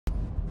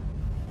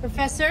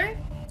Professor,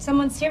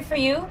 someone's here for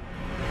you.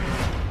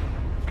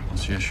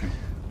 What's the issue?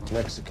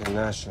 Mexican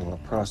national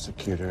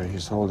prosecutor.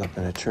 He's holed up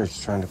in a church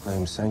trying to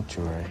claim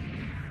sanctuary.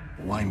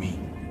 Why me?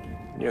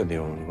 You're the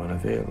only one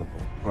available.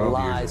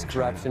 Lies,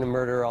 corruption, and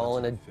murder all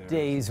in a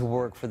day's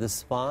work for the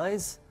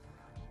spies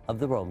of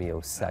the Romeo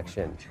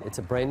Section. It's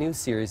a brand new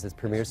series that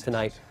premieres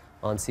tonight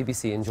on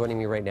CBC. And joining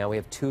me right now, we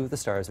have two of the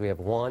stars. We have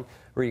Juan,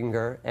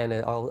 Riedinger, and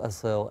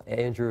also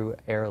Andrew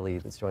Airlie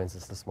that joins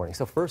us this morning.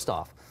 So first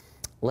off,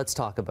 let's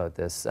talk about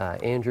this.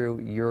 Andrew,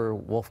 you're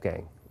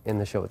Wolfgang in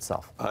the show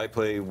itself. I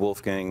play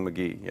Wolfgang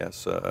McGee,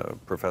 yes, a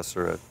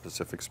professor at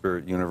Pacific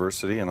Spirit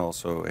University and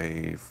also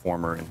a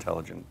former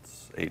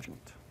intelligence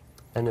agent.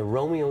 And the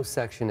Romeo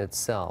Section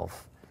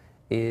itself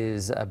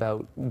is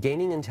about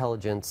gaining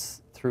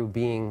intelligence through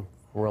being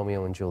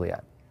Romeo and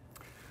Juliet.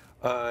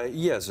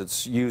 Yes,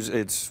 it's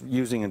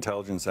using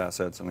intelligence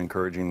assets and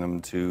encouraging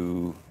them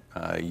to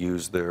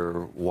use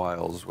their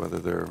wiles, whether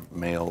they're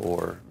male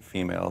or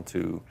female,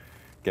 to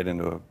get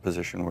into a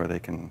position where they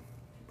can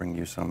bring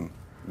you some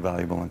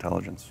valuable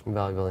intelligence.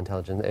 Valuable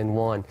intelligence. And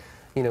Juan,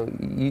 you know,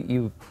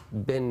 you've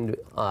been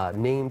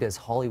named as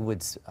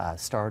Hollywood's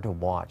star to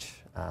watch.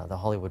 The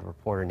Hollywood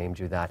Reporter named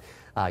you that.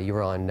 You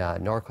were on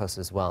Narcos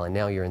as well, and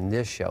now you're in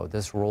this show,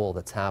 this role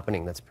that's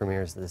happening, that's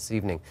premieres this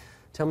evening.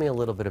 Tell me a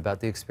little bit about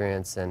the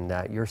experience and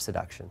your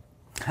seduction.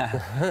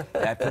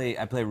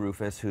 I play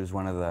Rufus, who's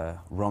one of the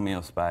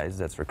Romeo spies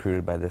that's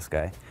recruited by this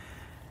guy.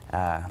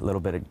 A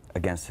little bit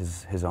against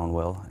his own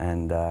will,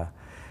 and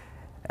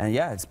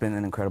yeah, it's been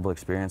an incredible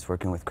experience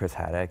working with Chris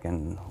Haddock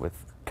and with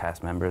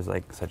cast members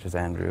such as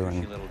Andrew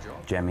and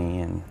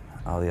Jemmy and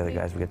all the other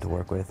guys we get to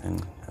work with,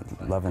 and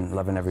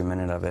loving every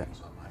minute of it.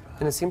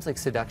 And it seems like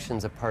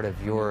seduction's a part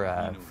of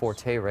your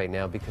forte right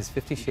now, because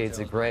 50 Shades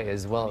of Grey,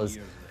 as well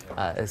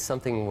as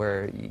something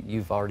where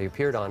you've already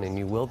appeared on and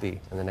you will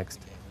be in the next.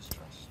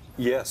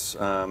 Yes,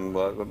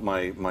 well,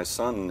 my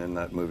son in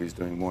that movie is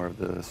doing more of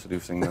the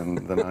seducing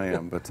than I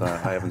am, but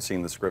I haven't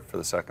seen the script for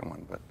the second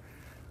one.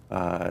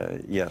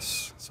 But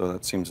yes, so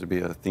that seems to be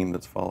a theme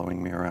that's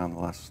following me around the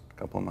last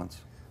couple of months.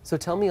 So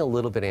tell me a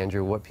little bit,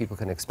 Andrew, what people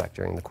can expect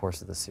during the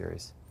course of the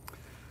series.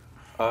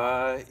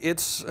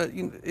 It's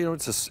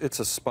it's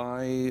a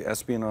spy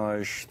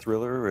espionage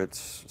thriller.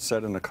 It's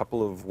set in a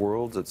couple of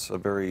worlds. It's a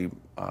very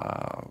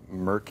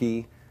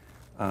murky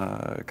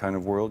kind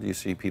of world. You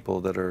see people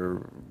that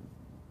are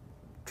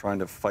trying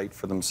to fight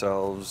for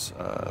themselves.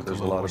 There's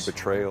a lot of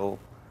betrayal,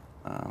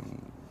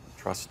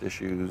 trust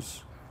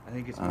issues. I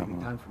think it's maybe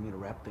time for me to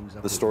wrap things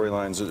up. The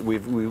storylines,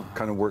 we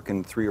kind of work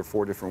in 3 or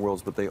 4 different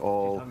worlds, but they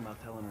all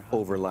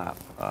overlap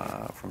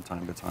from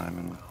time to time.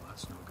 And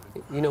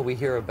you know, we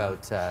hear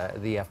about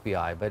the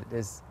FBI, but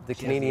is the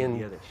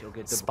Canadian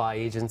spy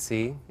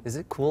agency, is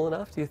it cool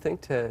enough, do you think,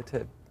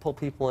 to pull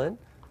people in?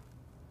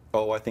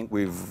 Oh, I think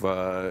we've,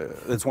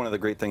 it's one of the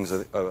great things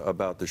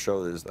about the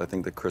show is I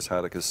think that Chris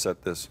Haddock has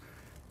set this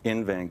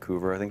in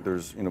Vancouver. I think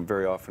there's,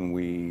 very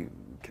often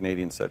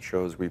Canadian set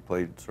shows, we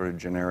played sort of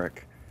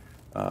generic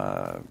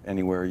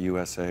anywhere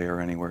USA or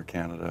anywhere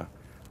Canada.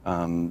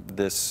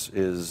 This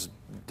is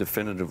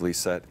definitively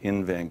set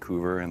in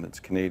Vancouver, and it's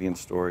Canadian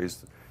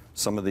stories.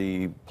 Some of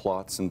the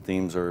plots and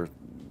themes are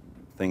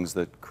things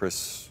that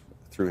Chris,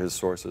 through his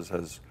sources,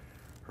 has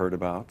heard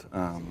about.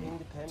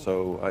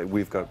 So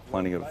we've got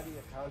plenty of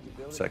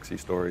sexy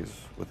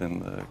stories within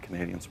the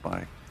Canadian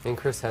spy. And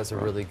Chris has a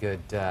really good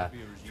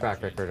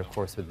track record, of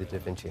course, with the Da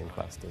Vinci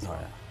Inquest as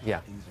well.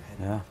 Yeah.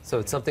 So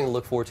it's something to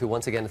look forward to.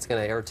 Once again, it's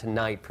going to air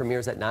tonight.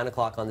 Premieres at 9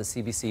 o'clock on the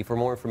CBC. For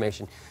more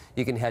information,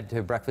 you can head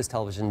to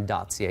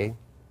breakfasttelevision.ca.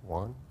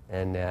 Juan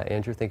and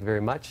Andrew, thank you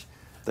very much.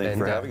 Thank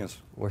you for having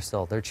us.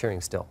 They're cheering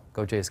still.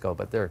 Go Jays, go!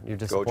 But you're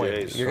disappointed.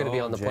 Go Jays. You're going to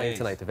be on the plane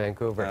tonight to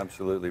Vancouver.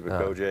 Absolutely, but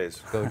go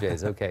Jays. Go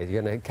Jays. Okay,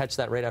 you're going to catch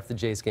that right after the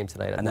Jays game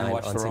tonight at 9 on CBC.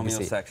 And then watch the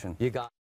Romeo Section. You got.